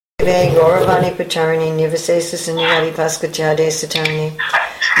Gauravani Pacharini Nivasesa Sanyari Paskachade Satarni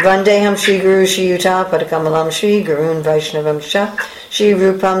Vandeham Shri Guru Shri Yuta Padakamalam Shri Gurun Vaishnavam Shah Shri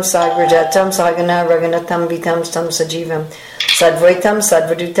Rupam Sagrajatam Sagana Raganatam Vitam Stam Sajivam Sadvaitam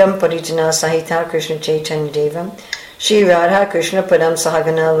Sadvadutam Parijana Sahita Krishna Chaitanya Devam Shri Radha Krishna Padam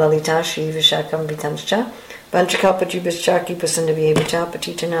Sahagana Lalita Shri Vishakam Vitam Shah Vanchakalpajubhishchaki Pasandavyevicha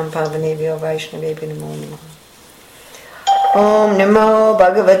Patitanam Pavanevyo Vaishnavebhyo Namo Namaha Om Namo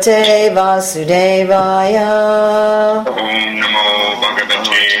Bhagavate Vasudevaya. Om Namo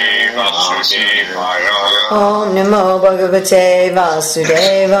Bhagavate Vasudevaya. Om Namo Bhagavate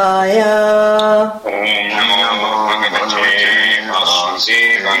Vasudevaya. Om Namo Bhagavate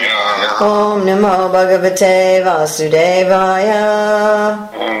Vasudevaya. Om Namo Bhagavate Vasudevaya.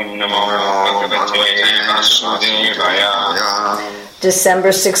 Om Namo Bhagavate Vasudevaya.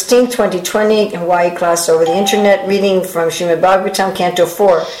 December 16, 2020, Hawaii class over the internet, reading from Srimad Bhagavatam, Canto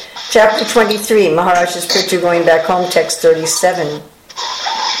 4, Chapter 23, Maharaj's Prithu going back home, text 37.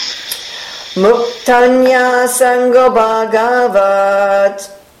 Muktanya Sango Bhagavat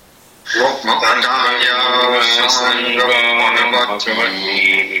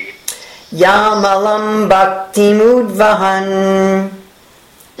Yamalam Bhakti Mudvahan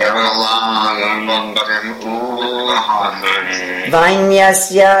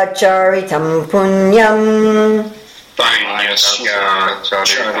Vainyasya Charitam Punyam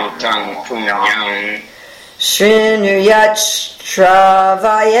Shrinuyat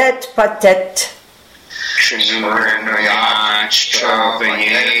Shravayet Patet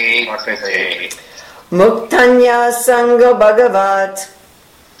Muktanya Sango Bhagavat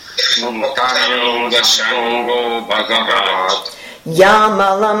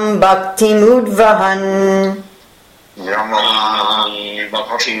Yamalam Bhakti Mudvahan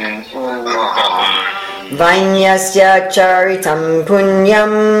Vainyasya Charitam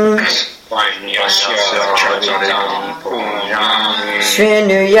Punyam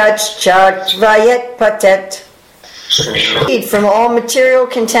Shrinuyat Chakvayet Patet. Freed from all material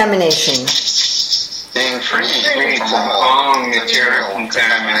contamination. Being freed from all material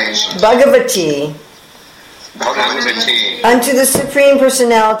contamination. Bhagavati. Unto the Supreme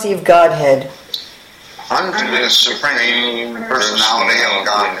Personality of Godhead. Unto the Supreme Personality of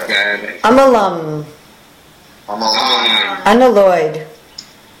Godhead. Amalam. Unalloyed.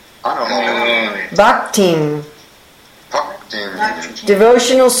 Bhaktim.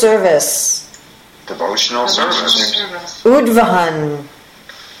 Devotional service. Udvahan.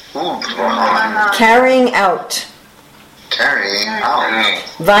 Carrying out.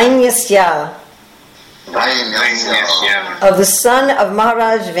 Vainyasya. Of the son of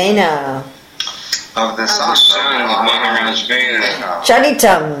Maharaj Vena.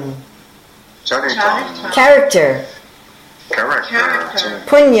 Charitam. Character.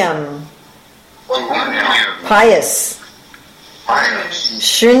 Punyam. Pious.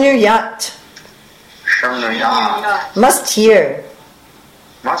 Shrinuyat. Must hear.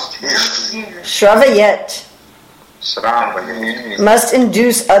 Shravayet. Must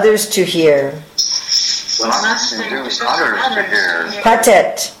induce others to hear.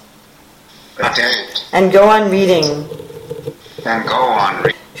 Patet. And go on reading.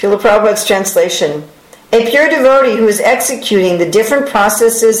 Srila Prabhupada's translation. A pure devotee who is executing the different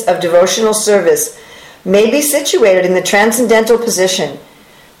processes of devotional service may be situated in the transcendental position,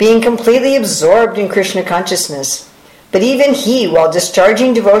 being completely absorbed in Krishna consciousness. But even he, while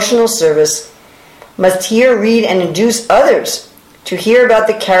discharging devotional service, must hear, read, and induce others to hear about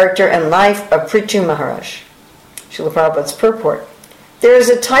the character and life of Prithu Maharaj. Srila Prabhupada's purport. There is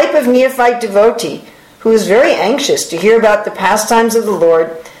a type of neophyte devotee who is very anxious to hear about the pastimes of the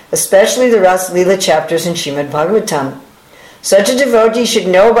Lord, especially the Ras Leela chapters in Srimad Bhagavatam. Such a devotee should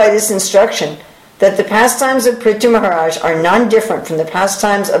know by this instruction that the pastimes of Prithu Maharaj are non-different from the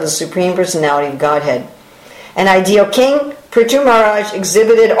pastimes of the Supreme Personality of Godhead. An ideal king, Prithu Maharaj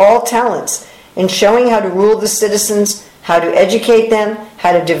exhibited all talents in showing how to rule the citizens, how to educate them,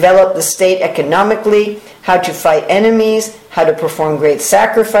 how to develop the state economically, how to fight enemies, how to perform great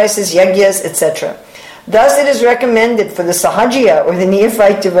sacrifices, yajnas, etc. Thus it is recommended for the sahajiya, or the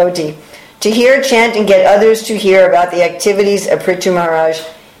neophyte devotee, to hear, chant, and get others to hear about the activities of Prithu Maharaj,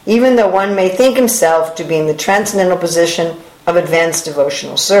 even though one may think himself to be in the transcendental position of advanced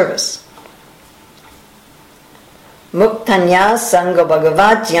devotional service. Muktanya Sangha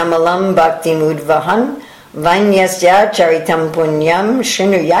Bhagavat Yamalam Bhakti Mudvahan Vainyasya Charitam Punyam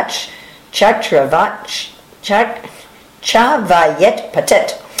Shrinuyach Chavayet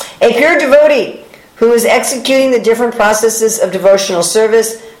Patet. A pure devotee who is executing the different processes of devotional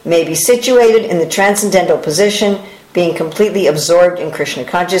service may be situated in the transcendental position, being completely absorbed in Krishna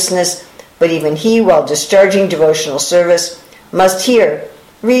consciousness, but even he, while discharging devotional service, must hear,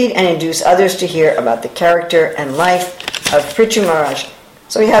 read, and induce others to hear about the character and life of Prithu Maharaj.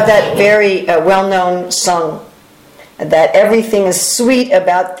 So we have that very well-known song, that everything is sweet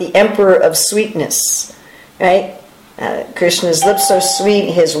about the Emperor of Sweetness, right? Krishna's lips are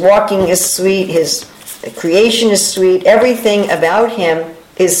sweet, his walking is sweet, his creation is sweet, everything about him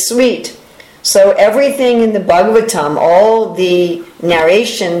is sweet. So everything in the Bhagavatam, all the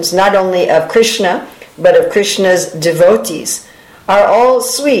narrations, not only of Krishna, but of Krishna's devotees, are all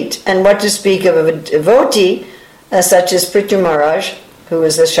sweet. And what to speak of a devotee, such as Prithu Maharaj, who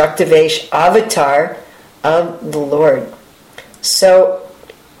is the Shaktivesh avatar of the Lord. So,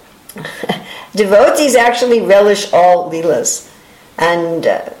 devotees actually relish all leelas. And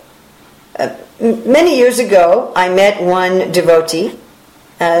many years ago, I met one devotee.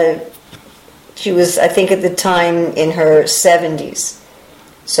 She was, I think at the time, in her 70s.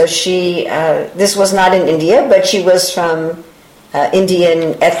 So she, this was not in India, but she was from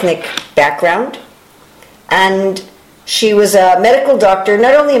Indian ethnic background. And she was a medical doctor,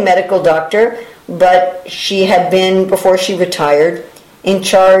 not only a medical doctor, but she had been, before she retired, in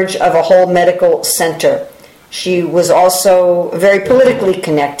charge of a whole medical center. She was also very politically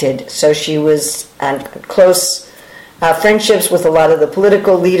connected, so she was in close friendships with a lot of the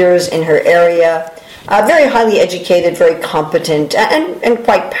political leaders in her area. Very highly educated, very competent, and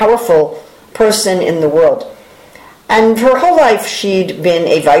quite powerful person in the world. And her whole life she'd been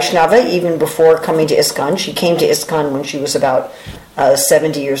a Vaishnava, even before coming to ISKCON. She came to ISKCON when she was about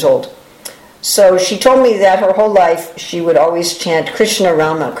 70 years old. So she told me that her whole life she would always chant Krishna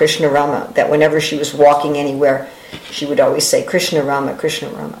Rama, that whenever she was walking anywhere, she would always say Krishna Rama, Krishna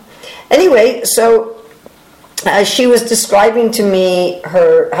Rama. Anyway, so she was describing to me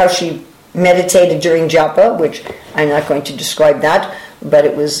how she meditated during japa, which I'm not going to describe that, but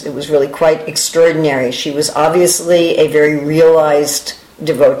it was really quite extraordinary. She was obviously a very realized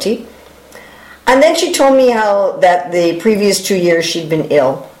devotee. And then she told me how that the previous 2 years she'd been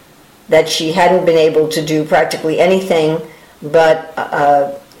ill, that she hadn't been able to do practically anything but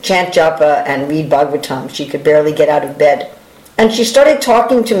chant japa and read Bhagavatam. She could barely get out of bed. And she started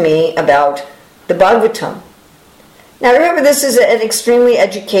talking to me about the Bhagavatam. Now remember, this is an extremely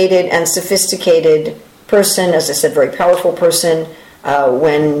educated and sophisticated person, as I said, very powerful person.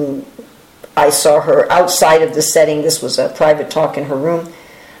 When I saw her outside of the setting, this was a private talk in her room,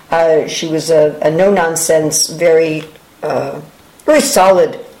 she was a no-nonsense, very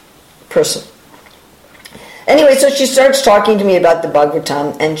solid person. Anyway, so she starts talking to me about the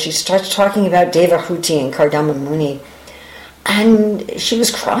Bhagavatam, and she starts talking about Devahuti and Kardama Muni, and she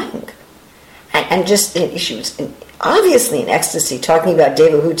was crying. And just, she was obviously in ecstasy, talking about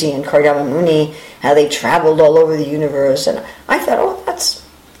Devahuti and Kardama Muni, how they traveled all over the universe. And I thought, oh,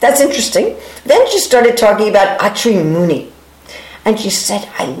 that's interesting. Then she started talking about Atri Muni. And she said,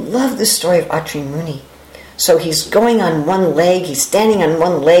 I love the story of Atri Muni. So he's going on one leg, he's standing on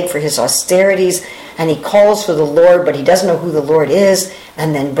one leg for his austerities, and he calls for the Lord, but he doesn't know who the Lord is.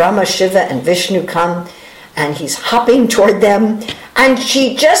 And then Brahma, Shiva, and Vishnu come, and he's hopping toward them. And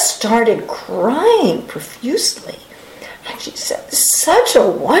she just started crying profusely. And she said, such a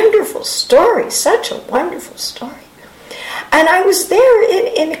wonderful story, such a wonderful story. And I was there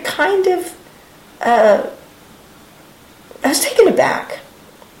in a kind of, I was taken aback.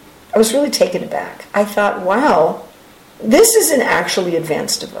 I was really taken aback. I thought, wow, this is an actually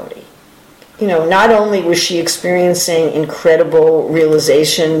advanced devotee. You know, not only was she experiencing incredible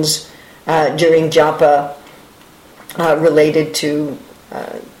realizations during japa related to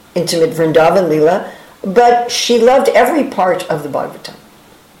intimate Vrindavan Leela, but she loved every part of the Bhagavatam.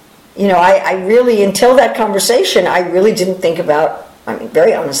 You know, I really, until that conversation, I really didn't think about, I mean,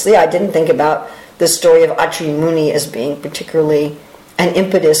 very honestly, I didn't think about the story of Atri Muni as being particularly an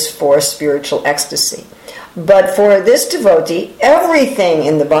impetus for spiritual ecstasy. But for this devotee, everything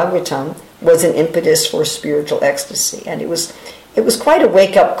in the Bhagavatam was an impetus for spiritual ecstasy. And it was quite a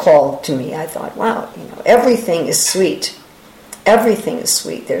wake-up call to me. I thought, wow, you know, everything is sweet. Everything is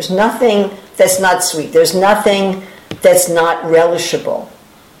sweet. There's nothing that's not sweet. There's nothing that's not relishable.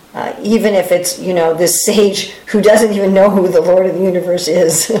 Even if it's, you know, this sage who doesn't even know who the Lord of the universe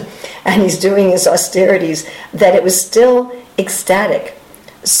is, and he's doing his austerities, that it was still ecstatic.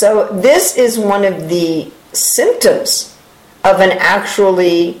 So this is one of the symptoms of an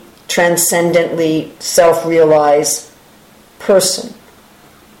actually transcendently self-realized person.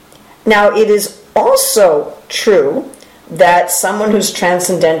 Now, it is also true that someone who's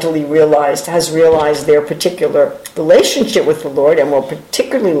transcendentally realized has realized their particular relationship with the Lord, and will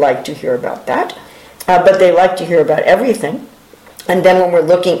particularly like to hear about that, but they like to hear about everything. And then when we're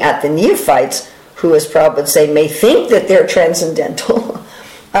looking at the neophytes, who, as Prabhupada would say, may think that they're transcendental,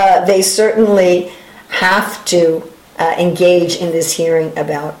 they certainly have to engage in this hearing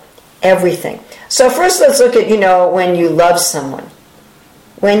about everything. So first let's look at, when you love someone.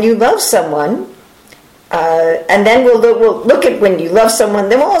 When you love someone, and then we'll look at when you love someone,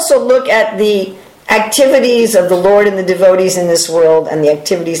 then we'll also look at the activities of the Lord and the devotees in this world and the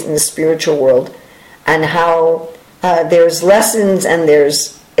activities in the spiritual world, and how there's lessons and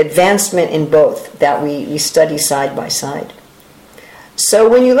there's advancement in both that we study side by side. So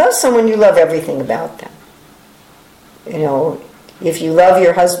when you love someone, you love everything about them. If you love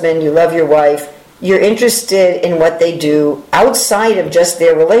your husband, you love your wife, you're interested in what they do outside of just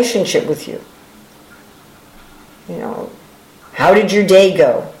their relationship with you. How did your day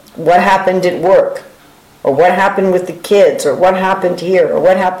go? What happened at work? Or what happened with the kids? Or what happened here? Or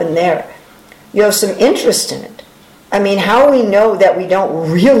what happened there? You have some interest in it. How we know that we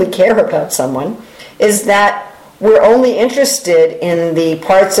don't really care about someone is that we're only interested in the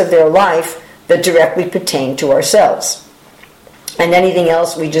parts of their life that directly pertain to ourselves. And anything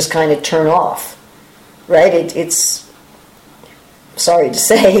else we just kind of turn off. Right? It's sorry to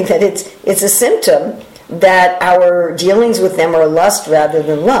say that it's a symptom that our dealings with them are lust rather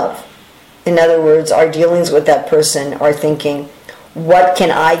than love. In other words, our dealings with that person are thinking, what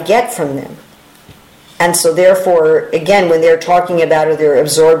can I get from them? And so therefore, again, when they're talking about or they're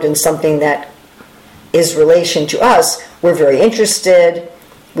absorbed in something that is relation to us, we're very interested,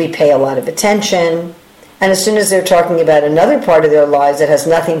 we pay a lot of attention, and as soon as they're talking about another part of their lives that has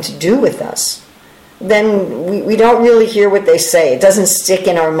nothing to do with us, then we don't really hear what they say. It doesn't stick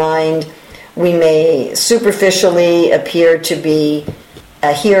in our mind. We may superficially appear to be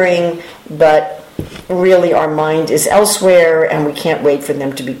hearing, but really our mind is elsewhere and we can't wait for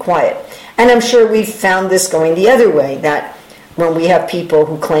them to be quiet. And I'm sure we've found this going the other way, that when we have people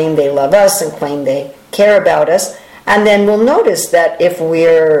who claim they love us and claim they care about us, and then we'll notice that if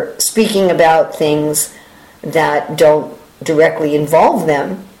we're speaking about things that don't directly involve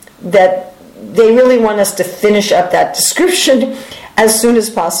them, that they really want us to finish up that description as soon as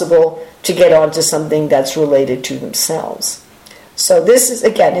possible to get on to something that's related to themselves. So this is,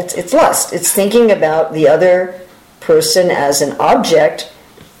 again, it's lust. It's thinking about the other person as an object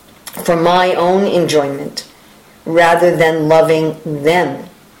for my own enjoyment rather than loving them.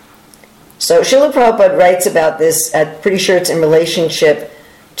 So Srila Prabhupada writes about this, I'm pretty sure it's in relationship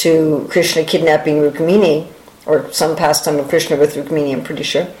to Krishna kidnapping Rukmini, or some pastime of Krishna with Rukmini, I'm pretty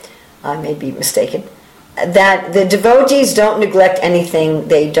sure. I may be mistaken. That the devotees don't neglect anything,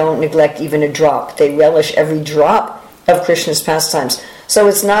 they don't neglect even a drop. They relish every drop of Krishna's pastimes. So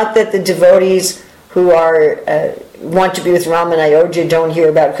it's not that the devotees who want to be with Rama and Ayodhya don't hear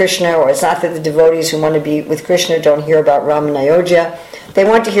about Krishna, or it's not that the devotees who want to be with Krishna don't hear about Rama and Ayodhya. They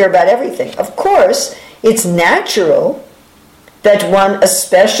want to hear about everything. Of course, it's natural that one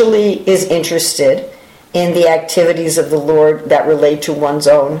especially is interested in the activities of the Lord that relate to one's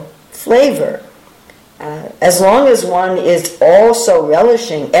own flavor. As long as one is also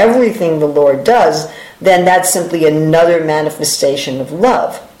relishing everything the Lord does, then that's simply another manifestation of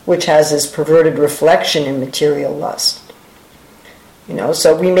love, which has this perverted reflection in material lust.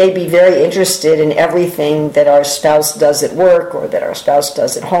 So we may be very interested in everything that our spouse does at work or that our spouse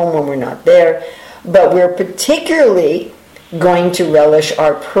does at home when we're not there, but we're particularly going to relish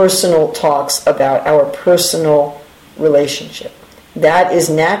our personal talks about our personal relationship. That is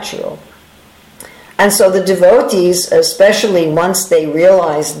natural. And so the devotees, especially once they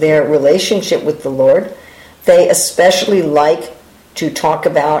realize their relationship with the Lord, they especially like to talk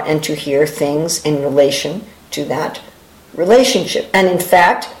about and to hear things in relation to that relationship. And in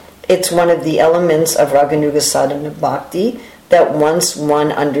fact, it's one of the elements of Raganuga Sadhana Bhakti that once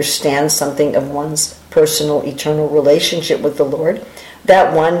one understands something of one's personal eternal relationship with the Lord,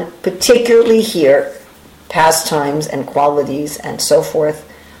 that one particularly hear pastimes and qualities and so forth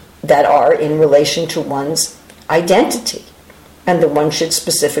that are in relation to one's identity. And that one should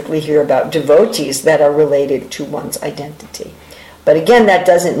specifically hear about devotees that are related to one's identity. But again, that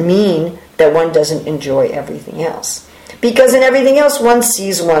doesn't mean that one doesn't enjoy everything else. Because in everything else, one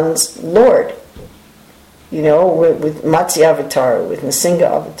sees one's Lord. With Matsya Avatar, with Nrsimha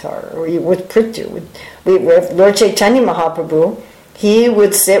Avatar, or with Prithu. With Lord Chaitanya Mahaprabhu, he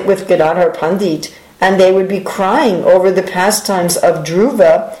would sit with Gadadhar Pandit, and they would be crying over the pastimes of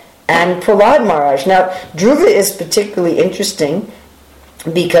Dhruva and Prahlad Maharaj. Now, Dhruva is particularly interesting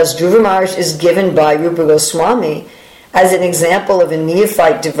because Dhruva Maharaj is given by Rupa Goswami as an example of a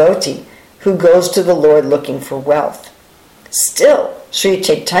neophyte devotee who goes to the Lord looking for wealth. Still, Sri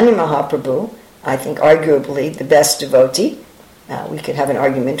Chaitanya Mahaprabhu I think arguably the best devotee. We could have an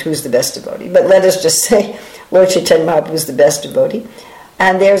argument who's the best devotee, but let us just say Lord Chaitanya Mahaprabhu is the best devotee.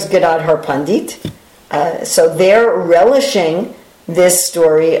 And there's Gadadhar Pandit. So they're relishing this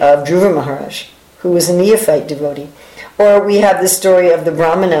story of Dhruva Maharaj, who was a neophyte devotee. Or we have the story of the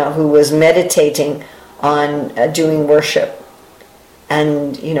Brahmana who was meditating on doing worship.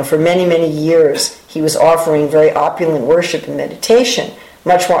 And, for many, many years, he was offering very opulent worship and meditation,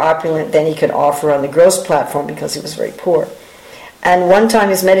 much more opulent than he could offer on the gross platform because he was very poor. And one time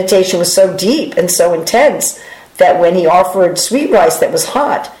his meditation was so deep and so intense that when he offered sweet rice that was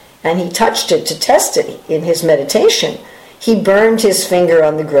hot and he touched it to test it in his meditation, he burned his finger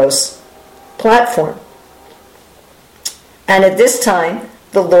on the gross platform. And at this time,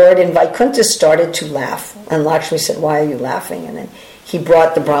 the Lord in Vaikuntha started to laugh. And Lakshmi said, "Why are you laughing?" And then he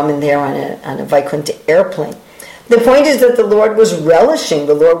brought the Brahmin there on a Vaikuntha airplane. The point is that the Lord was relishing,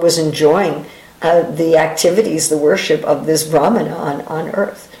 the Lord was enjoying the activities, the worship of this Brahmana on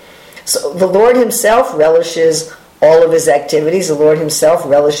earth. So the Lord himself relishes all of his activities. The Lord himself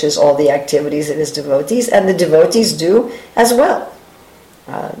relishes all the activities of his devotees, and the devotees do as well.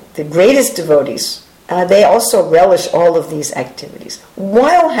 The greatest devotees, they also relish all of these activities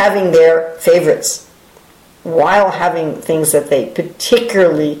while having their favorites, while having things that they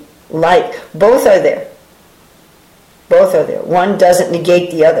particularly like. Both are there. Both are there. One doesn't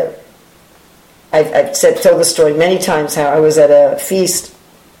negate the other. I've told the story many times how I was at a feast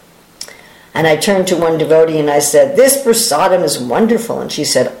and I turned to one devotee and I said, "This prasadam is wonderful." And she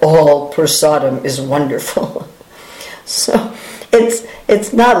said, "All prasadam is wonderful." So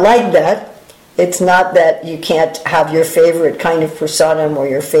it's not like that. It's not that you can't have your favorite kind of prasadam or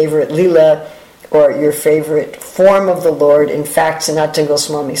your favorite lila or your favorite form of the Lord. In fact, Sanatana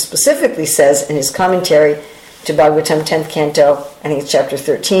Goswami specifically says in his commentary to Bhagavatam 10th Canto, I think it's chapter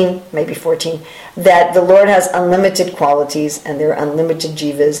 13, maybe 14, that the Lord has unlimited qualities and there are unlimited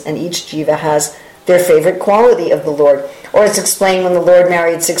jivas, and each jiva has their favorite quality of the Lord. Or it's explained when the Lord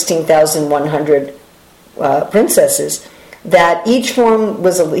married 16,100 princesses, that each form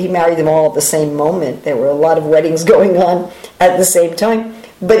he married them all at the same moment. There were a lot of weddings going on at the same time,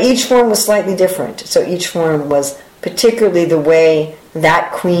 but each form was slightly different. So each form was particularly the way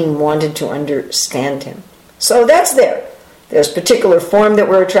that queen wanted to understand him. So that's there. There's particular form that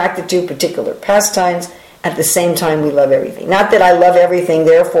we're attracted to, particular pastimes. At the same time, we love everything. Not that I love everything,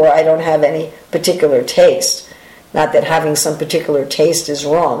 therefore I don't have any particular taste. Not that having some particular taste is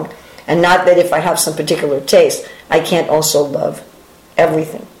wrong. And not that if I have some particular taste, I can't also love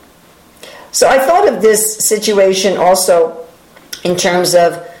everything. So I thought of this situation also in terms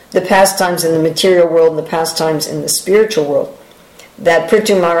of the pastimes in the material world and the pastimes in the spiritual world. That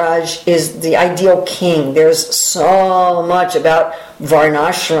Prithu Maharaj is the ideal king. There's so much about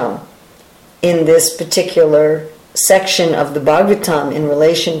Varnashram in this particular section of the Bhagavatam in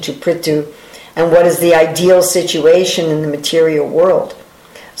relation to Prithu and what is the ideal situation in the material world.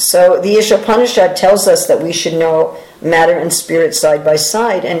 So the Ishopanishad tells us that we should know matter and spirit side by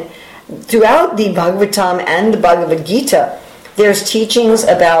side. And throughout the Bhagavatam and the Bhagavad Gita, there's teachings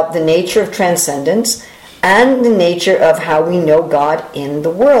about the nature of transcendence and the nature of how we know God in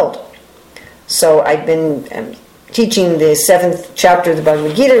the world. So I've been teaching the 7th chapter of the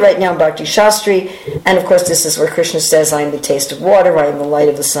Bhagavad Gita right now, Bhakti Shastri, and of course this is where Krishna says, "I am the taste of water, I am the light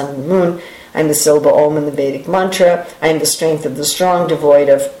of the sun and the moon, I am the syllable Om in the Vedic mantra, I am the strength of the strong, devoid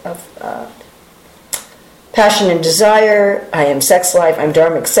of passion and desire, I am sex life, I am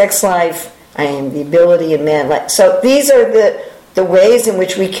dharmic sex life, I am the ability in man." So these are the ways in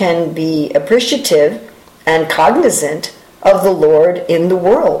which we can be appreciative and cognizant of the Lord in the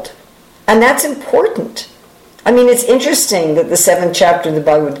world. And that's important. I mean, it's interesting that the 7th chapter of the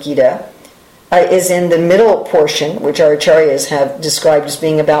Bhagavad Gita is in the middle portion, which our acharyas have described as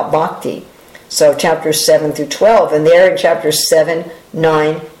being about bhakti. So chapters 7 through 12. And there in chapters 7,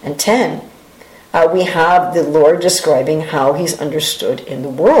 9, and 10, we have the Lord describing how he's understood in the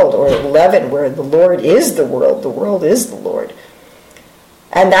world. Or 11, where the Lord is the world is the Lord.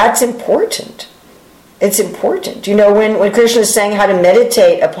 And that's important. It's important. You know, when Krishna is saying how to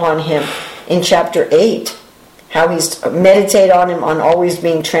meditate upon him in chapter 8, how he's meditate on him on always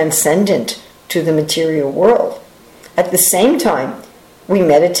being transcendent to the material world. At the same time, we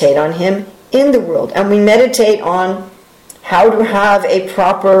meditate on him in the world. And we meditate on how to have a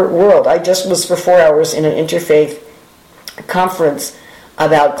proper world. I just was for 4 hours in an interfaith conference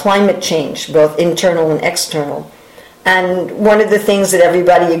about climate change, both internal and external. And one of the things that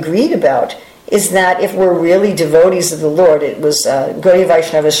everybody agreed about is that if we're really devotees of the Lord, it was Gaudiya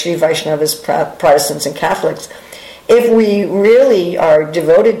Vaishnavas, Sri Vaishnavas, Protestants and Catholics, if we really are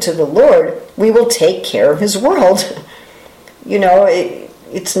devoted to the Lord, we will take care of His world. You know,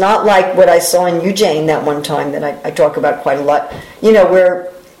 it's not like what I saw in Ujjain that one time that I talk about quite a lot. You know,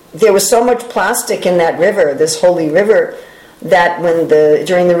 where there was so much plastic in that river, this holy river, that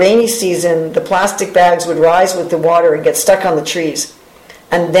during the rainy season, the plastic bags would rise with the water and get stuck on the trees.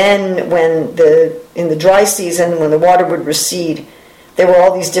 And then in the dry season, when the water would recede, there were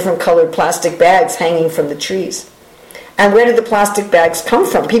all these different colored plastic bags hanging from the trees. And where did the plastic bags come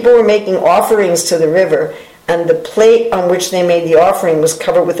from? People were making offerings to the river, and the plate on which they made the offering was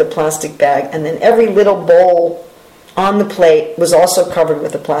covered with a plastic bag, and then every little bowl on the plate was also covered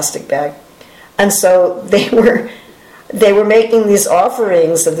with a plastic bag. And so they were making these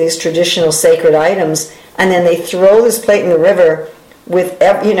offerings of these traditional sacred items, and then they throw this plate in the river with,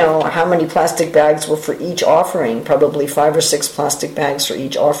 you know, how many plastic bags were for each offering, probably 5 or 6 plastic bags for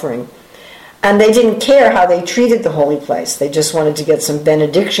each offering. And they didn't care how they treated the holy place. They just wanted to get some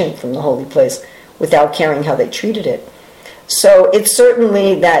benediction from the holy place without caring how they treated it. So it's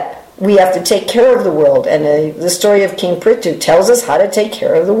certainly that we have to take care of the world. And the story of King Prithu tells us how to take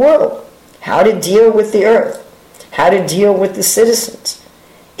care of the world, how to deal with the earth, how to deal with the citizens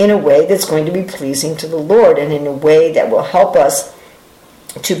in a way that's going to be pleasing to the Lord and in a way that will help us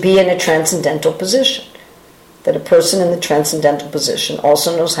to be in a transcendental position. That a person in the transcendental position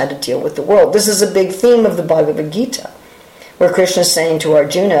also knows how to deal with the world. This is a big theme of the Bhagavad Gita, where Krishna is saying to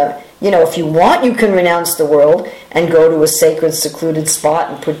Arjuna, you know, if you want, you can renounce the world and go to a sacred, secluded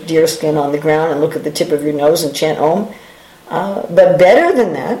spot and put deer skin on the ground and look at the tip of your nose and chant Om. But better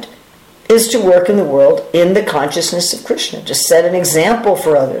than that is to work in the world in the consciousness of Krishna, to set an example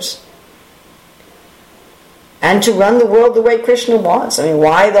for others. And to run the world the way Krishna wants. I mean,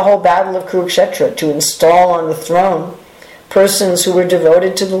 why the whole battle of Kurukshetra? To install on the throne persons who were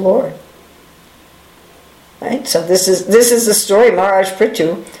devoted to the Lord. Right? So this is the story, Maharaj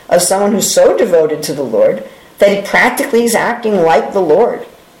Prithu, of someone who's so devoted to the Lord that he practically is acting like the Lord,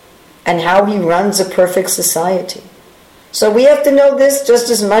 and how he runs a perfect society. So we have to know this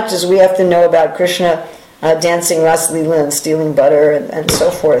just as much as we have to know about Krishna dancing Ras Leela and stealing butter and so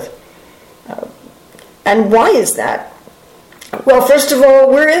forth. And why is that? Well, first of all,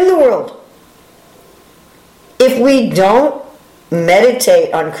 we're in the world. If we don't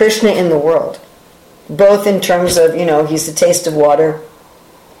meditate on Krishna in the world, both in terms of, you know, he's the taste of water,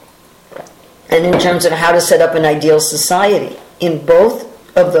 and in terms of how to set up an ideal society, in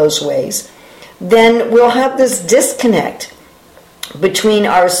both of those ways, then we'll have this disconnect between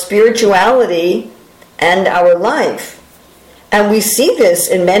our spirituality and our life. And we see this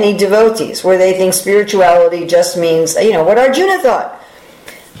in many devotees, where they think spirituality just means, you know, what Arjuna thought.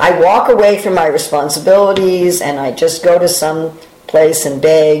 I walk away from my responsibilities and I just go to some place and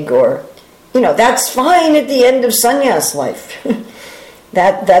beg, or, you know, that's fine at the end of sannyas life.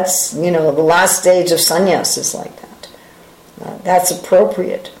 That's, you know, the last stage of sannyas is like that. That's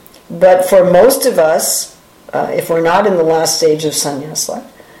appropriate. But for most of us, if we're not in the last stage of sannyas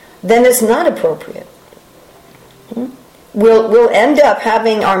life, then it's not appropriate. We'll end up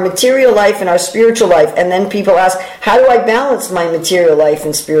having our material life and our spiritual life, and then people ask, how do I balance my material life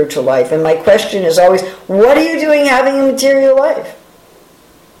and spiritual life? And my question is always, what are you doing having a material life?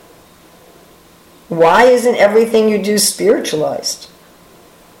 Why isn't everything you do spiritualized?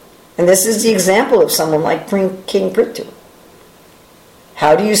 And this is the example of someone like King Prithu.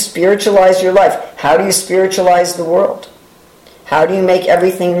 How do you spiritualize your life? How do you spiritualize the world? How do you make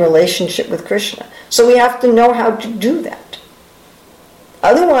everything in relationship with Krishna? So we have to know how to do that.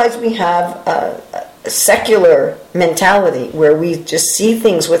 Otherwise we have a secular mentality where we just see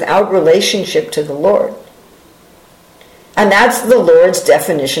things without relationship to the Lord. And that's the Lord's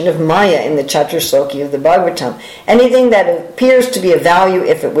definition of Maya in the Chaturshloki of the Bhagavatam. Anything that appears to be of value,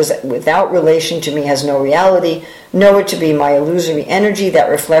 if it was without relation to me, has no reality. Know it to be my illusory energy, that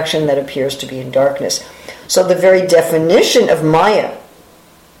reflection that appears to be in darkness. So the very definition of Maya,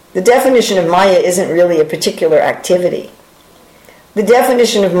 the definition of Maya isn't really a particular activity. The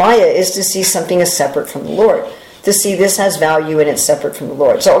definition of Maya is to see something as separate from the Lord. To see this has value and it's separate from the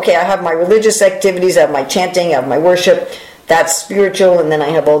Lord. So, okay, I have my religious activities, I have my chanting, I have my worship, that's spiritual, and then I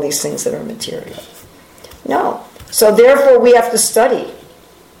have all these things that are material. No. So therefore we have to study.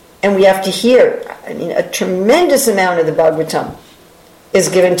 And we have to hear. I mean, a tremendous amount of the Bhagavatam is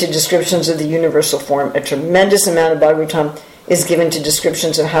given to descriptions of the universal form. A tremendous amount of Bhagavatam is given to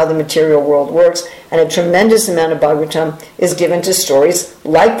descriptions of how the material world works. And a tremendous amount of Bhagavatam is given to stories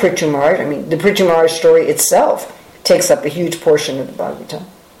like Prithu Maharaj. I mean, the Prithu Maharaj story itself takes up a huge portion of the Bhagavatam.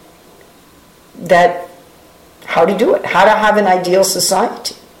 That, how to do it. How to have an ideal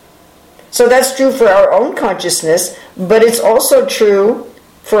society. So that's true for our own consciousness, but it's also true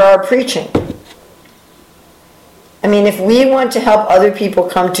for our preaching. I mean, if we want to help other people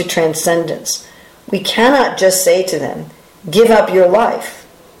come to transcendence, we cannot just say to them, give up your life.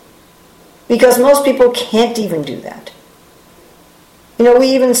 Because most people can't even do that. You know,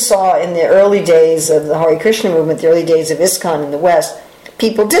 we even saw in the early days of the Hare Krishna movement, the early days of ISKCON in the West,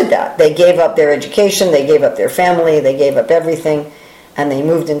 people did that. They gave up their education, they gave up their family, they gave up everything, and they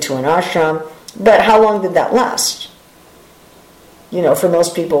moved into an ashram. But how long did that last? You know, for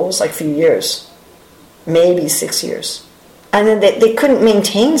most people, it was like a few years. Maybe 6 years. And then they couldn't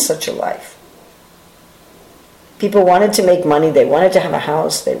maintain such a life. People wanted to make money, they wanted to have a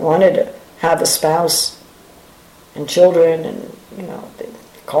house, they wanted to have a spouse and children and, you know, the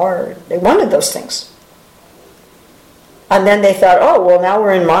car. They wanted those things. And then they thought, oh, well, now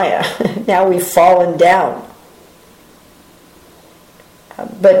we're in Maya. Now we've fallen down.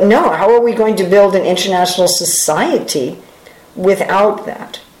 But no, how are we going to build an international society without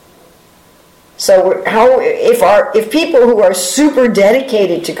that? So if people who are super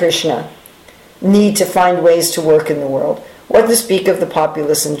dedicated to Krishna need to find ways to work in the world, what to speak of the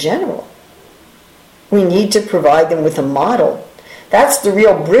populace in general? We need to provide them with a model. That's the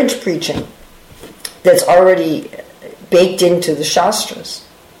real bridge preaching that's already baked into the Shastras.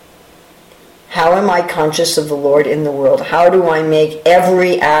 How am I conscious of the Lord in the world? How do I make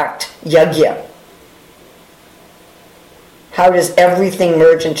every act yajna? How does everything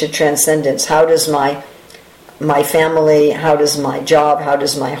merge into transcendence? How does my family, how does my job, how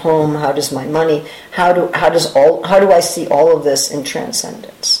does my home, how does my money, how do I see all of this in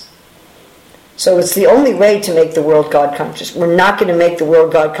transcendence? So it's the only way to make the world God conscious. We're not going to make the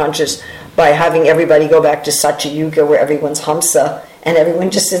world God conscious by having everybody go back to Satya Yuga where everyone's Hamsa and everyone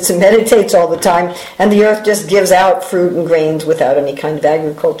just sits and meditates all the time and the earth just gives out fruit and grains without any kind of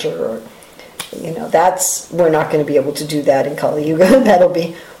agriculture or, you know, we're not going to be able to do that in Kali Yuga. That'll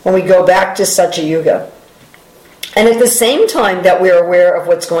be when we go back to Satya Yuga. And at the same time that we're aware of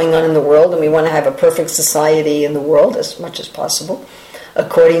what's going on in the world and we want to have a perfect society in the world as much as possible,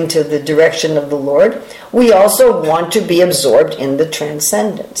 according to the direction of the Lord, we also want to be absorbed in the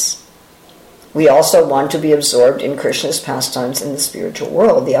transcendence. We also want to be absorbed in Krishna's pastimes in the spiritual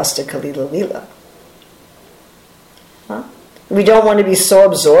world, the Astakalila Lila. We don't want to be so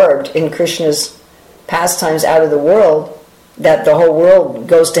absorbed in Krishna's pastimes out of the world that the whole world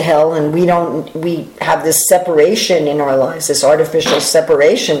goes to hell and we have this separation in our lives, this artificial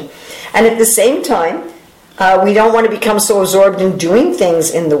separation. And at the same time, we don't want to become so absorbed in doing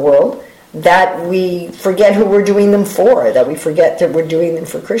things in the world that we forget who we're doing them for, that we forget that we're doing them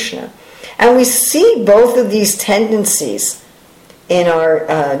for Krishna. And we see both of these tendencies in our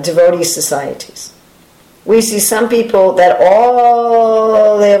devotee societies. We see some people that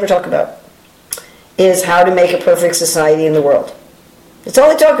all they ever talk about is how to make a perfect society in the world. That's all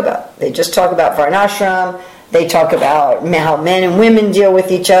they talk about. They just talk about Varnashram. They talk about how men and women deal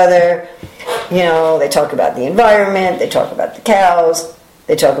with each other. You know, they talk about the environment. They talk about the cows.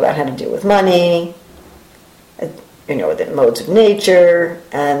 They talk about how to deal with money. You know, the modes of nature.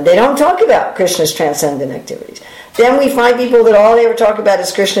 And they don't talk about Krishna's transcendent activities. Then we find people that all they ever talk about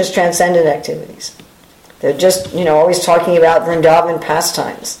is Krishna's transcendent activities. They're just, you know, always talking about Vrindavan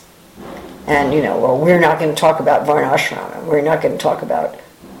pastimes. And, you know, well, we're not going to talk about Varnashram. We're not going to talk about,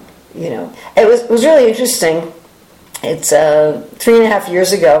 you know. It was really interesting. It's 3.5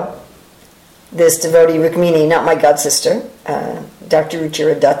 years ago, this devotee, Rukmini, not my god sister, Dr.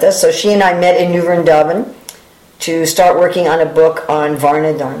 Ruchira Datta. So she and I met in New Vrindavan to start working on a book on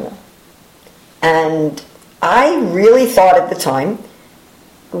Varna Dharma. And I really thought at the time,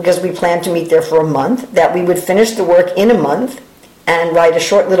 because we planned to meet there for a month, that we would finish the work in a month and write a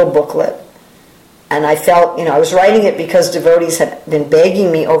short little booklet. And I felt, you know, I was writing it because devotees had been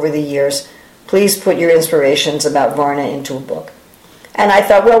begging me over the years, please put your inspirations about Varna into a book. And I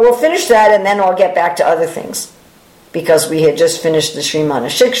thought, well, we'll finish that and then I'll get back to other things. Because we had just finished the Srimana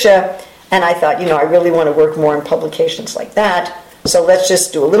Shiksha, and I thought, you know, I really want to work more in publications like that. So let's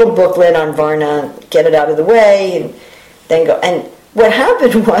just do a little booklet on Varna, get it out of the way, and then go. And what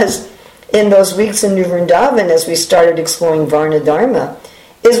happened was, in those weeks in New Vrindavan, as we started exploring Varna Dharma,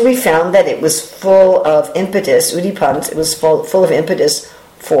 is we found that it was full of impetus, Udipant, it was full of impetus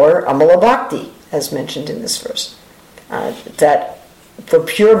for Amala Bhakti, as mentioned in this verse. That for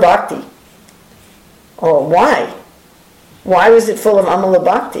pure bhakti. Oh, why? Why was it full of Amala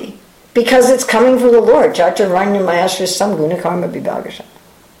Bhakti? Because it's coming from the Lord. Chaturvarnya Mayashra Samguna Karma Vibhagasha.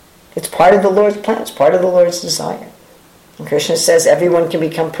 It's part of the Lord's plan. It's part of the Lord's desire. And Krishna says everyone can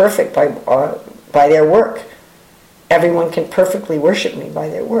become perfect by their work. everyone can perfectly worship me by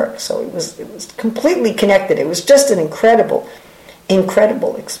their work. So it was completely connected. It was just an incredible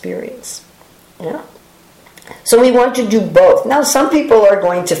experience. Yeah. So we want to do both. Now, some people are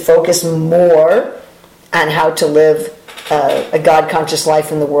going to focus more on how to live a God-conscious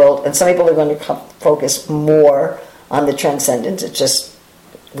life in the world, and some people are going to focus more on the transcendence. It's just,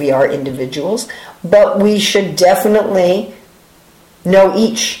 we are individuals. But we should definitely know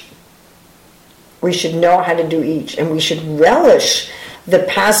each. We should know how to do each, and we should relish the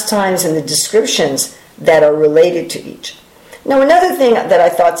pastimes and the descriptions that are related to each. Now, another thing that I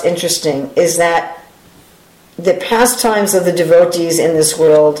thought's interesting is that the pastimes of the devotees in this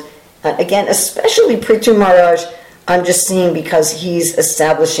world, again, especially Prithu Maharaj, I'm just seeing because he's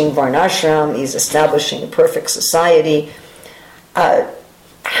establishing Varnashram, he's establishing a perfect society.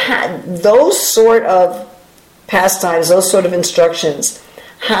 Those sort of pastimes, those sort of instructions,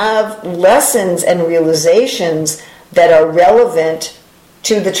 have lessons and realizations that are relevant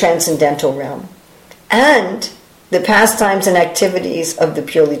to the transcendental realm. And the pastimes and activities of the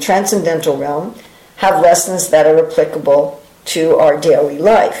purely transcendental realm have lessons that are applicable to our daily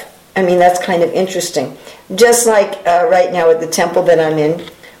life. I mean, that's kind of interesting. Just like right now at the temple that I'm in,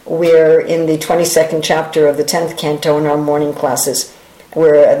 we're in the 22nd chapter of the 10th canto in our morning classes,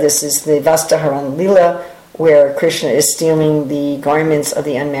 where this is the Vastaharan Lila, where Krishna is stealing the garments of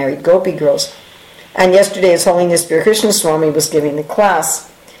the unmarried gopi girls. And yesterday His Holiness Sri Krishna Swami was giving the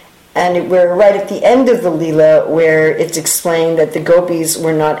class, and we're right at the end of the Lila where it's explained that the gopis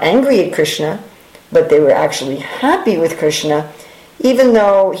were not angry at Krishna, but they were actually happy with Krishna, even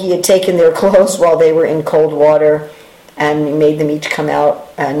though he had taken their clothes while they were in cold water and made them each come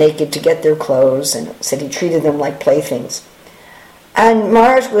out naked to get their clothes, and said he treated them like playthings. And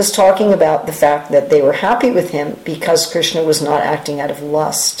Maharaj was talking about the fact that they were happy with him because Krishna was not acting out of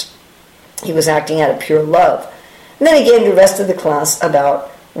lust. He was acting out of pure love. And then he gave the rest of the class about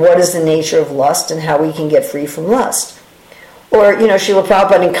what is the nature of lust and how we can get free from lust. Or, Srila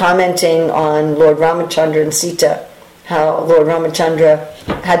Prabhupada, in commenting on Lord Ramachandra and Sita, how Lord Ramachandra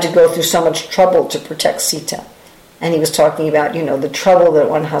had to go through so much trouble to protect Sita. And he was talking about, the trouble that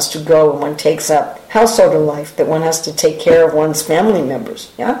one has to go when one takes up householder life, that one has to take care of one's family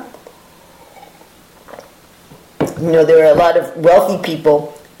members. Yeah? There are a lot of wealthy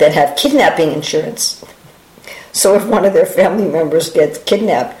people that have kidnapping insurance. So if one of their family members gets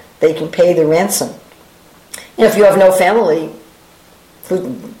kidnapped, they can pay the ransom. If you have no family,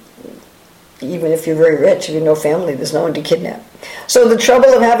 even if you're very rich, if you have no family, there's no one to kidnap. So the trouble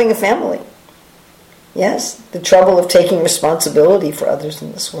of having a family. Yes, the trouble of taking responsibility for others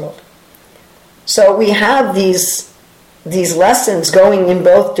in this world. So we have these lessons going in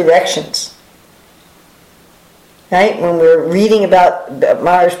both directions. Right? When we're reading about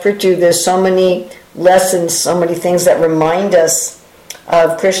Maharaj Prithu, there's so many lessons, so many things that remind us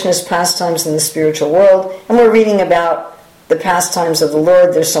of Krishna's pastimes in the spiritual world. And we're reading about the pastimes of the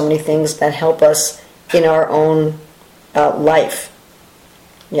Lord. There's so many things that help us in our own life.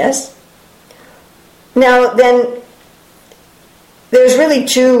 Yes? Now, then, there's really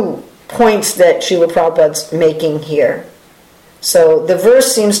 2 points that Srila Prabhupada's making here. So the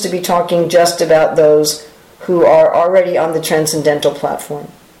verse seems to be talking just about those who are already on the transcendental platform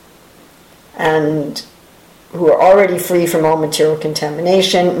and who are already free from all material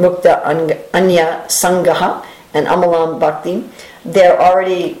contamination, mukta anya sangaha and amalam bhakti.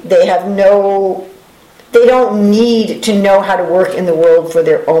 They don't need to know how to work in the world for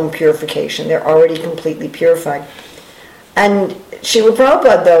their own purification. They're already completely purified. And Srila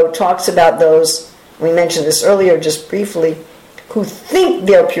Prabhupada, though, talks about those, we mentioned this earlier just briefly, who think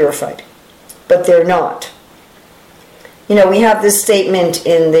they're purified, but they're not. We have this statement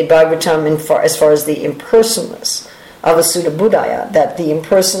in the Bhagavatam as far as the impersonalists of Asuta Buddhaya, that the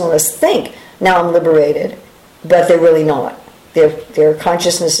impersonalists think, now I'm liberated, but they're really not. Their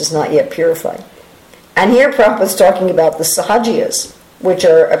consciousness is not yet purified. And here Prabhupada's talking about the Sahajiyas, which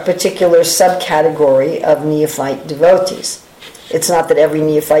are a particular subcategory of neophyte devotees. It's not that every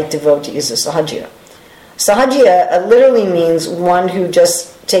neophyte devotee is a Sahajiya. Sahajiya literally means one who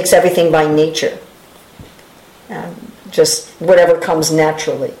just takes everything by nature. Just whatever comes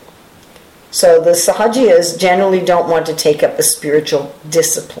naturally. So the Sahajiyas generally don't want to take up a spiritual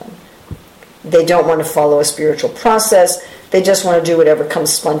discipline. They don't want to follow a spiritual process. They just want to do whatever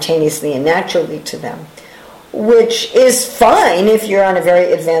comes spontaneously and naturally to them, which is fine if you're on a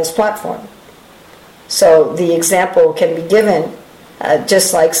very advanced platform. So the example can be given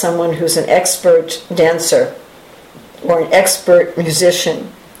just like someone who's an expert dancer or an expert musician.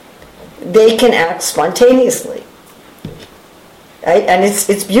 They can act spontaneously. Right? And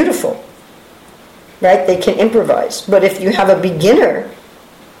it's beautiful. right? They can improvise. But if you have a beginner,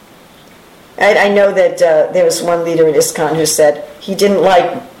 I know that there was one leader in ISKCON who said he didn't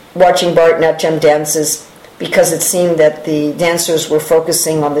like watching Bharatanatyam dances because it seemed that the dancers were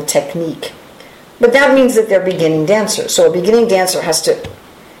focusing on the technique. But that means that they're beginning dancers. So a beginning dancer has to,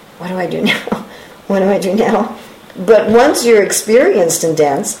 what do I do now? What do I do now? But once you're experienced in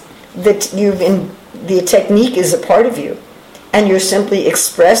dance, the technique is a part of you, and you're simply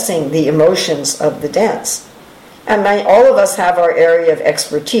expressing the emotions of the dance. And all of us have our area of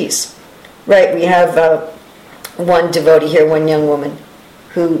expertise, right? We have one devotee here, one young woman,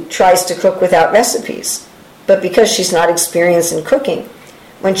 who tries to cook without recipes. But because she's not experienced in cooking,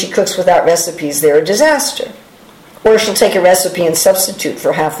 when she cooks without recipes, they're a disaster. Or she'll take a recipe and substitute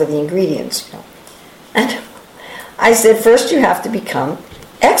for half of the ingredients. And I said, first you have to become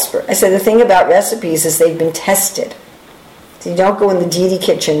expert. I said, the thing about recipes is they've been tested. So you don't go in the deity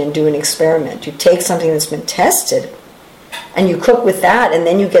kitchen and do an experiment. You take something that's been tested and you cook with that, and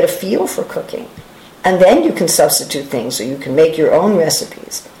then you get a feel for cooking. And then you can substitute things, or you can make your own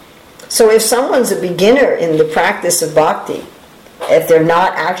recipes. So if someone's a beginner in the practice of bhakti, if they're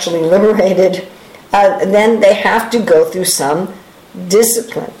not actually liberated, then they have to go through some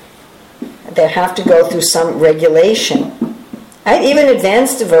discipline. They have to go through some regulation. And even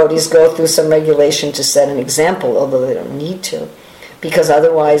advanced devotees go through some regulation to set an example, although they don't need to, because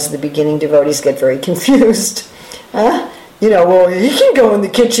otherwise the beginning devotees get very confused. Well, he can go in the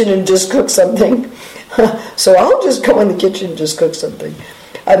kitchen and just cook something, so I'll just go in the kitchen and just cook something.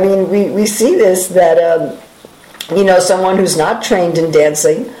 I mean, we see this, that, someone who's not trained in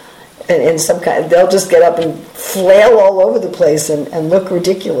dancing, in some kind, they'll just get up and flail all over the place and look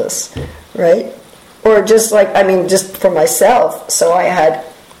ridiculous, right? Or just like, just for myself. So I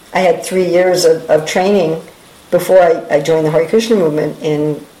had 3 years of training before I joined the Hare Krishna movement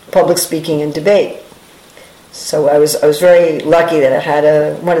in public speaking and debate. So I was very lucky that I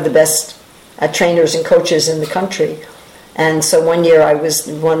had one of the best trainers and coaches in the country. And so one year I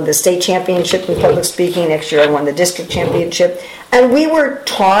won the state championship in public speaking. Next year I won the district championship. And we were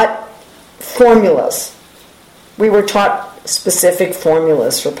taught formulas. We were taught specific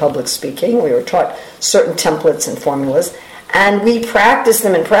formulas for public speaking. We were taught certain templates and formulas. And we practiced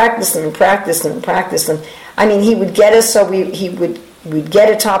them and practiced them and practiced them and practiced them. He would get us so we'd get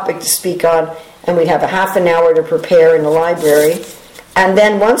a topic to speak on, and we'd have a half an hour to prepare in the library. And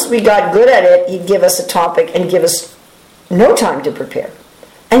then once we got good at it, he'd give us a topic and give us no time to prepare.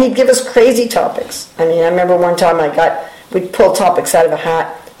 And he'd give us crazy topics. I remember one time we'd pull topics out of a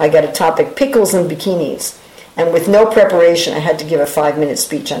hat. I got a topic, pickles and bikinis. And with no preparation, I had to give a 5-minute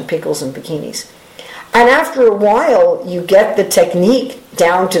speech on pickles and bikinis. And after a while, you get the technique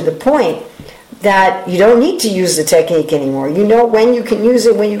down to the point that you don't need to use the technique anymore. You know when you can use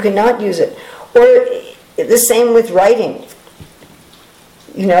it, when you cannot use it. Or the same with writing.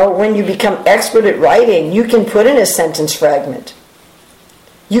 When you become expert at writing, you can put in a sentence fragment.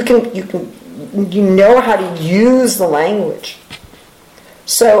 You know how to use the language.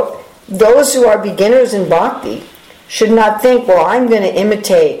 So those who are beginners in bhakti should not think, well, I'm going to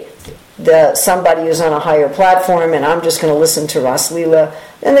imitate somebody who's on a higher platform and I'm just going to listen to Ras Leela.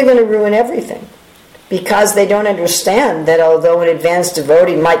 Then they're going to ruin everything. Because they don't understand that although an advanced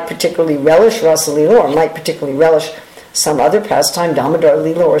devotee might particularly relish Rasa Leela or might particularly relish some other pastime, Damodar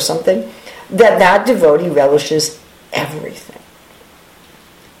Leela or something, that devotee relishes everything.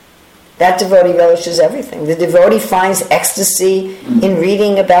 That devotee relishes everything. The devotee finds ecstasy in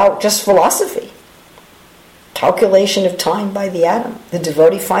reading about just philosophy. Calculation of time by the atom. The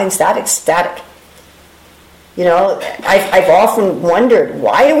devotee finds that ecstatic. I've often wondered,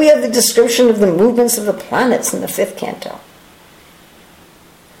 why do we have the description of the movements of the planets in the 5th canto?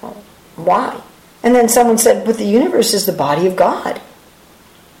 Why? And then someone said, but the universe is the body of God.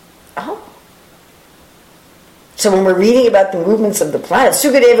 Oh. So when we're reading about the movements of the planets,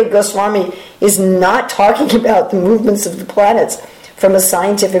 Sukadeva Goswami is not talking about the movements of the planets from a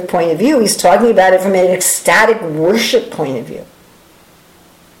scientific point of view. He's talking about it from an ecstatic worship point of view.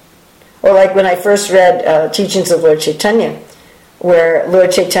 Or like when I first read Teachings of Lord Chaitanya, where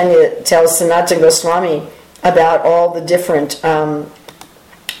Lord Chaitanya tells Sanatana Goswami about all the different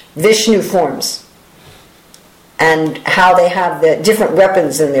Vishnu forms and how they have the different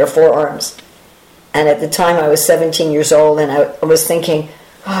weapons in their forearms. And at the time I was 17 years old, and I was thinking,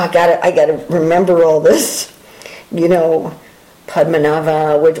 I gotta remember all this.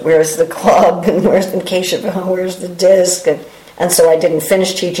 Padmanabha, where's the club, and where's the Keshava, where's the disc, and so I didn't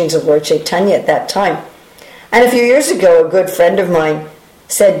finish Teachings of Lord Chaitanya at that time. And a few years ago, a good friend of mine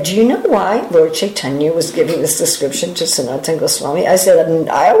said, do you know why Lord Chaitanya was giving this description to Sanatana Goswami? I said,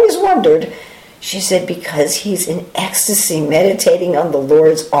 I always wondered, She said, because he's in ecstasy meditating on the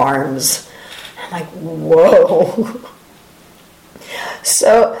Lord's arms. I'm like, whoa.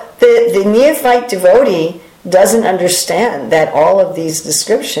 So the neophyte devotee doesn't understand that all of these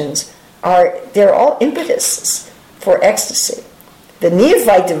descriptions they're all impetuses for ecstasy. The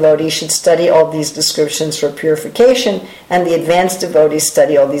neophyte devotee should study all these descriptions for purification, and the advanced devotees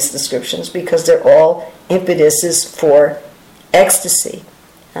study all these descriptions because they're all impetuses for ecstasy.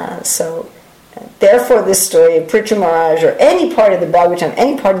 Therefore, this story of Pritha Maharaj, or any part of the Bhagavatam,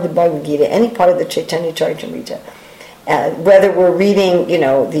 any part of the Bhagavad Gita, any part of the Chaitanya Charitamrita, whether we're reading,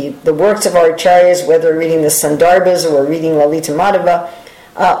 the works of our acharyas, whether we're reading the Sandarbhas or we're reading Lalita Madhava,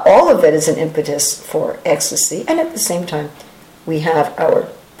 all of it is an impetus for ecstasy, and at the same time, we have our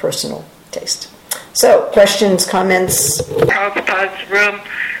personal taste. So, questions, comments? Prabhupada's room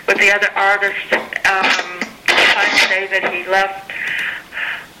with the other artists. I say that he left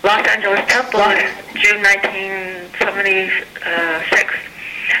Los Angeles Temple in June 1976,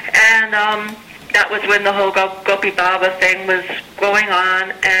 and that was when the whole Gopi Baba thing was going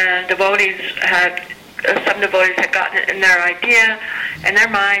on, and some devotees had gotten it in their idea, in their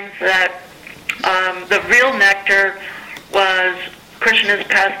minds, that the real nectar was Krishna's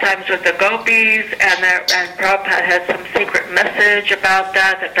pastimes with the gopis, and Prabhupada had some secret message about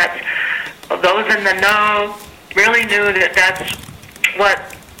that's those in the know really knew that that's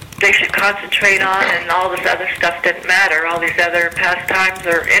what they should concentrate on, and all this other stuff didn't matter. All these other pastimes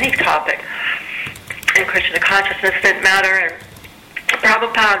or any topic in Krishna consciousness didn't matter. And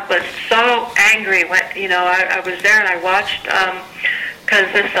Prabhupada was so angry when, I was there and I watched,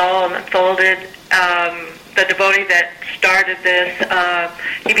 because this all unfolded. The devotee that started this,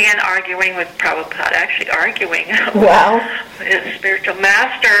 he began arguing with Prabhupada, Wow. his spiritual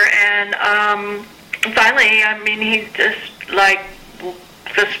master, and finally, he just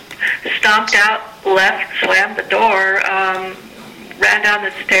stomped out, left, slammed the door, ran down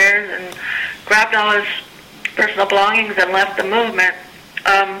the stairs, and grabbed all his personal belongings and left the movement.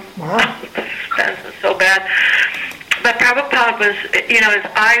 Wow. That was so bad. But Prabhupada was, his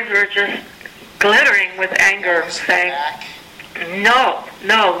eyes were just glittering with anger, saying, no,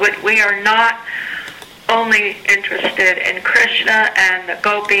 we are not only interested in Krishna and the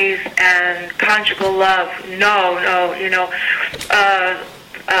gopis and conjugal love. No,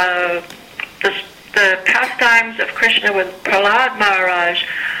 the pastimes of Krishna with Prahlad Maharaj,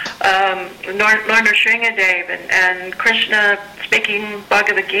 Lord Nrsingadev, and Krishna speaking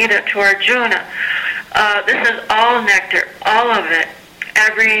Bhagavad Gita to Arjuna. This is all nectar, all of it.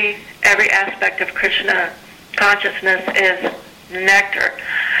 Every aspect of Krishna consciousness is nectar.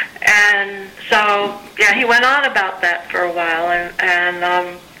 And so, he went on about that for a while, and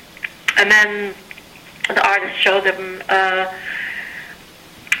then the artist showed them,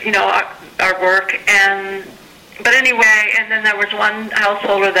 our work, but anyway, and then there was one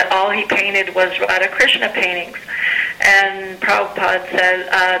householder that all he painted was Radha Krishna paintings, and Prabhupada said,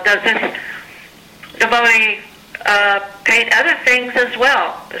 does this devotee paint other things as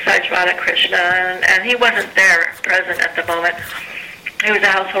well besides Radha Krishna? And he wasn't there, present at the moment. He was a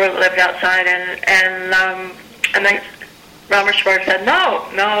householder that lived outside, and then Rameshwar said, no,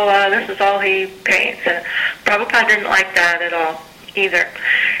 this is all he paints. And Prabhupada didn't like that at all either.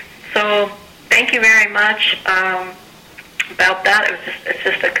 So thank you very much about that. It's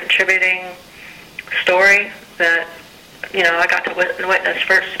just a contributing story that I got to witness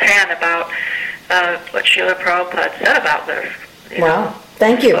firsthand about what Srila Prabhupada said about this. Wow,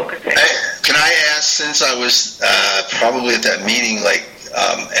 thank you. Can I ask, since I was probably at that meeting,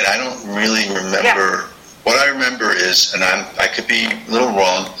 and I don't really remember, what I remember is, and I could be a little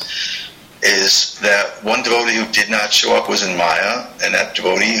wrong, is that one devotee who did not show up was in Maya, and that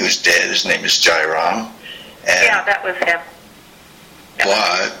devotee who's dead, his name is Jairam. Yeah, that was him.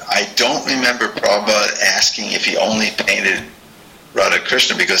 But I don't remember Prabhupada asking if he only painted Radha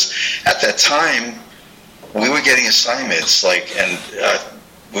Krishna, because at that time we were getting assignments, and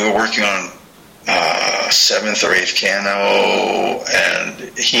we were working on 7th or 8th canto, and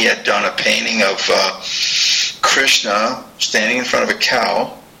he had done a painting of Krishna standing in front of a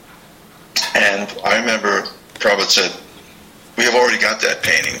cow, and I remember Prabhupada said, we have already got that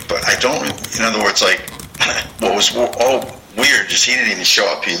painting, but I don't, in other words, what was weird is he didn't even show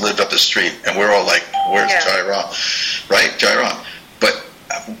up. He lived up the street, and we're all like, where's Jairam? Right, Jairam. But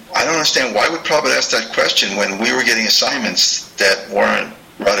I don't understand, why would Prabhupada ask that question when we were getting assignments that weren't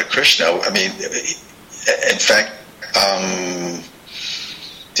Radha Krishna? In fact,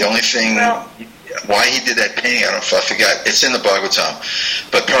 the only thing, why he did that painting, I forgot. It's in the Bhagavatam.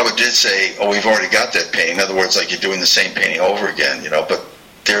 But Prabhupada did say, we've already got that painting. In other words, you're doing the same painting over again, but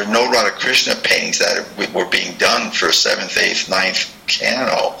there are no Radha Krishna paintings that were being done for 7th, 8th, 9th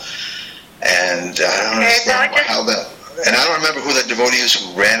canto. And I don't understand how that... And I don't remember who that devotee is who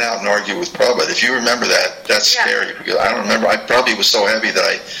ran out and argued with Prabhupada. If you remember that, that's scary. Because I don't remember. I probably was so heavy that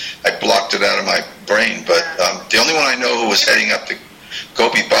I blocked it out of my brain. But the only one I know who was heading up the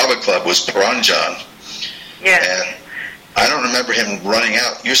Gopi Baba Club was Paranjan. Yes. And I don't remember him running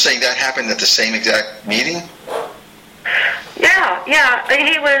out. You're saying that happened at the same exact meeting? Yeah.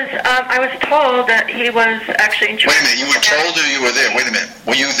 He was. I was told that he was actually in charge. Wait a minute. You were told or you were there? Wait a minute.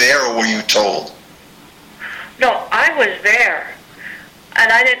 Were you there or were you told? No, I was there,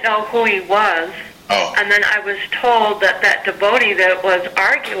 and I didn't know who he was. Oh. And then I was told that that devotee that was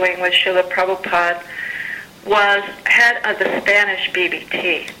arguing with Srila Prabhupada was head of the Spanish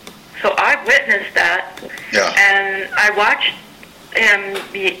BBT. So I witnessed that, and I watched him,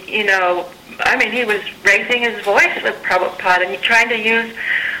 he was raising his voice with Prabhupada, and he trying to use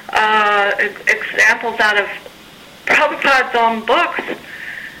examples out of Prabhupada's own books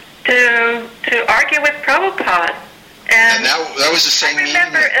to argue with Prabhupada. And that was the same meeting? I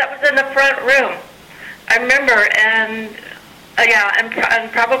remember, that was in the front room. I remember,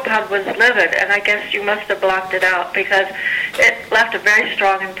 and Prabhupada was livid, and I guess you must have blocked it out because it left a very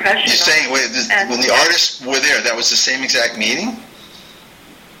strong impression. You're saying, when the artists were there, that was the same exact meeting?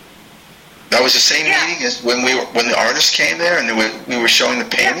 That was the same meeting as when the artists came there and we were showing the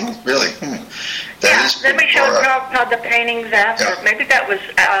paintings? Really? That is then we showed Prabhupada the paintings after. Yeah. Maybe that was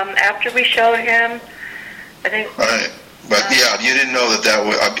after we showed him. I think. Right. But you didn't know that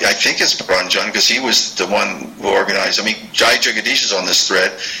was... I think it's Paranjan because he was the one who organized. I mean, Jai Jagadish is on this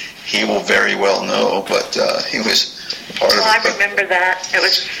thread. He will very well know, but he was part of it. I remember that. It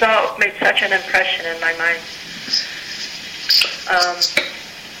was made such an impression in my mind.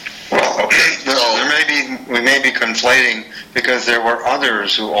 We may be conflating because there were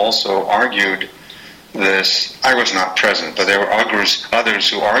others who also argued this. I was not present, but there were others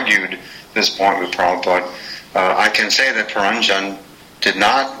who argued this point with Prabhupada. I can say that Paranjan did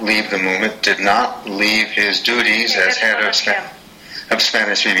not leave the movement, did not leave his duties as head of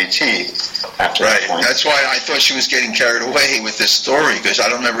Spanish BBT after that point. That's why I thought she was getting carried away with this story, because I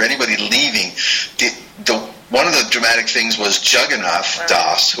don't remember anybody leaving. One of the dramatic things was Jagannath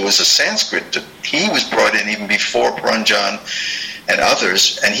Das, who was a Sanskrit. He was brought in even before Paranjan and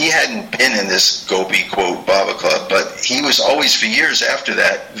others, and he hadn't been in this Gopi, quote, Baba Club, but he was always, for years after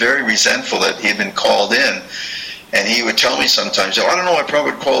that, very resentful that he had been called in. And he would tell me sometimes, I don't know why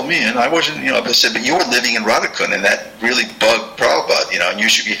Prabhupada called me in. I wasn't, I said, but you were living in Radhakund, and that really bugged Prabhupada, and you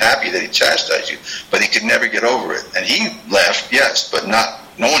should be happy that he chastised you. But he could never get over it. And he left, yes, but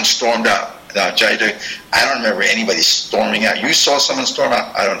no one stormed out. Now, I don't remember anybody storming out. You saw someone storm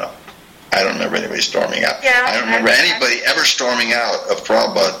out? I don't know. I don't remember anybody storming out. Yeah, I don't remember anybody ever storming out of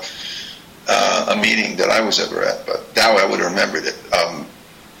Prabhupada, a meeting that I was ever at. But that way I would have remembered it.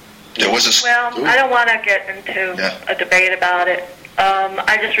 There was a... Well, I don't want to get into a debate about it.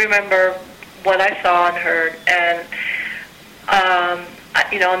 I just remember what I saw and heard, and,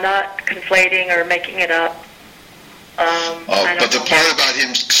 not conflating or making it up. But the part about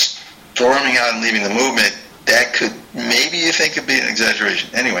him storming out and leaving the movement, that could, maybe you think could be an exaggeration.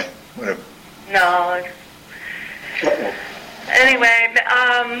 Anyway, whatever. No. Anyway,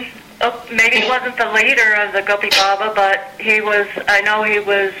 maybe he wasn't the leader of the Gopi Baba, but I know he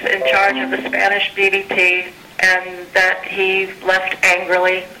was in charge of the Spanish BBT, and that he left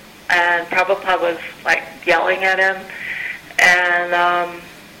angrily, and Prabhupada was, yelling at him, and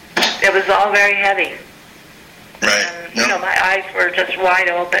it was all very heavy. Right. And, my eyes were just wide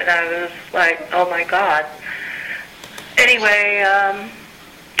open. I was like, oh, my God. Anyway,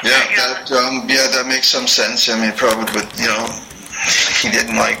 that makes some sense. I mean, probably, but, he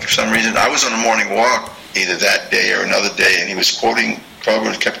didn't for some reason. I was on a morning walk either that day or another day, and he was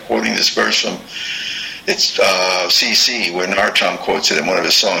Prabhupada kept quoting this verse from, it's CC, where Nartam quotes it in one of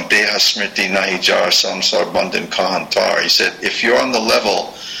his songs, Deha Smriti Nahi Jar Samsar Bandhan Kahantar. He said, if you're on the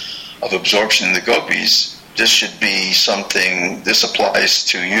level of absorption in the gopis, this should be something, this applies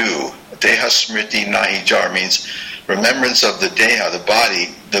to you. Deha Smriti Nahi Jar means remembrance of the Deha, the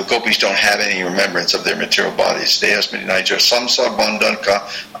body. The gopis don't have any remembrance of their material bodies. Deha Smriti Nahi Jar Samsar Bandhan Ka,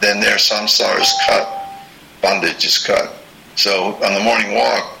 then their samsar is cut, bondage is cut. So on the morning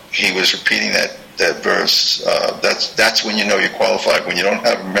walk, he was repeating that verse. That's when you know you're qualified, when you don't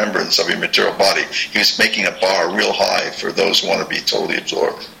have remembrance of your material body. He was making a bar real high for those who want to be totally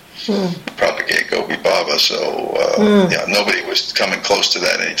absorbed. Propagate Gopi Baba, so nobody was coming close to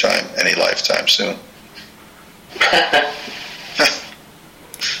that any lifetime soon.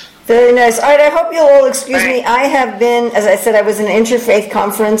 Very nice. All right, I hope you'll all excuse me. I have been, as I said, I was in an interfaith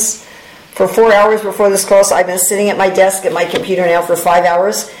conference for 4 hours before this call, so I've been sitting at my desk at my computer now for 5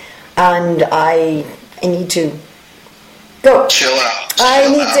 hours, and I need to go. Chill out. I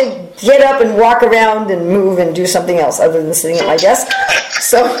need to get up and walk around and move and do something else other than sitting at my desk.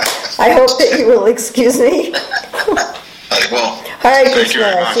 So I hope that you will excuse me. I will. Hare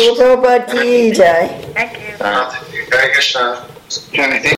Krishna. Srila Prabhupada ki jai. Thank you. Hare Krishna. Jenny,